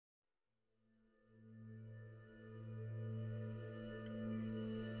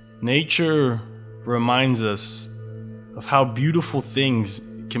Nature reminds us of how beautiful things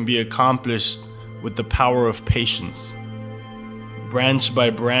can be accomplished with the power of patience. Branch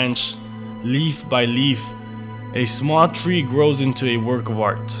by branch, leaf by leaf, a small tree grows into a work of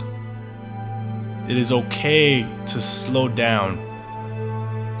art. It is okay to slow down,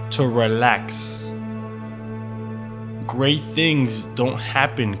 to relax. Great things don't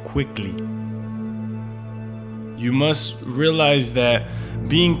happen quickly. You must realize that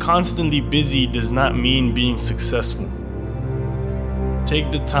being constantly busy does not mean being successful.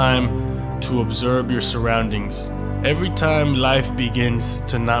 Take the time to observe your surroundings every time life begins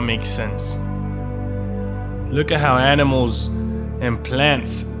to not make sense. Look at how animals and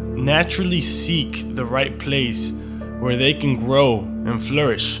plants naturally seek the right place where they can grow and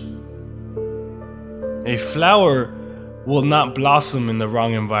flourish. A flower will not blossom in the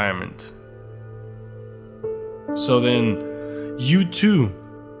wrong environment. So then, you too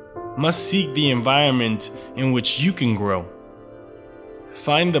must seek the environment in which you can grow.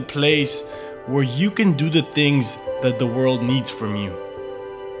 Find the place where you can do the things that the world needs from you.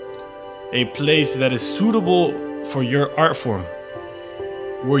 A place that is suitable for your art form,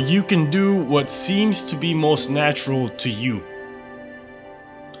 where you can do what seems to be most natural to you.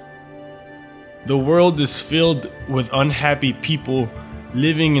 The world is filled with unhappy people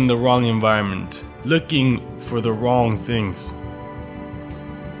living in the wrong environment, looking for the wrong things.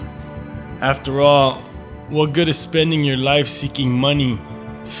 After all, what good is spending your life seeking money,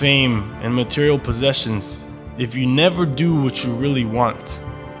 fame, and material possessions if you never do what you really want?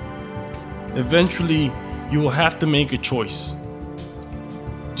 Eventually, you will have to make a choice.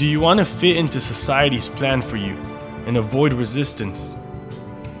 Do you want to fit into society's plan for you and avoid resistance?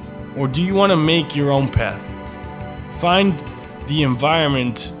 Or do you want to make your own path? Find the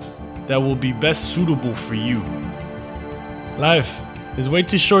environment that will be best suitable for you. Life is way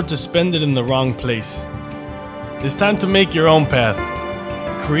too short to spend it in the wrong place. It's time to make your own path.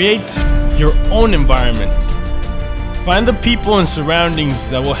 Create your own environment. Find the people and surroundings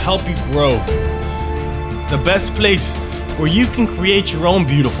that will help you grow. The best place where you can create your own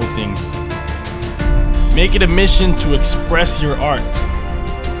beautiful things. Make it a mission to express your art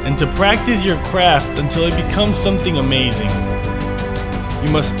and to practice your craft until it becomes something amazing.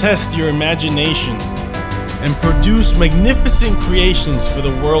 You must test your imagination and produce magnificent creations for the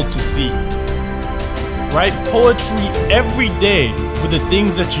world to see. Write poetry every day for the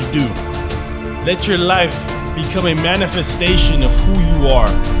things that you do. Let your life become a manifestation of who you are,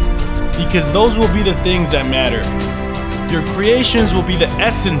 because those will be the things that matter. Your creations will be the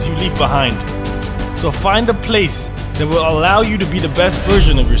essence you leave behind. So find a place that will allow you to be the best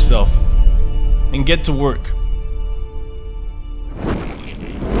version of yourself and get to work.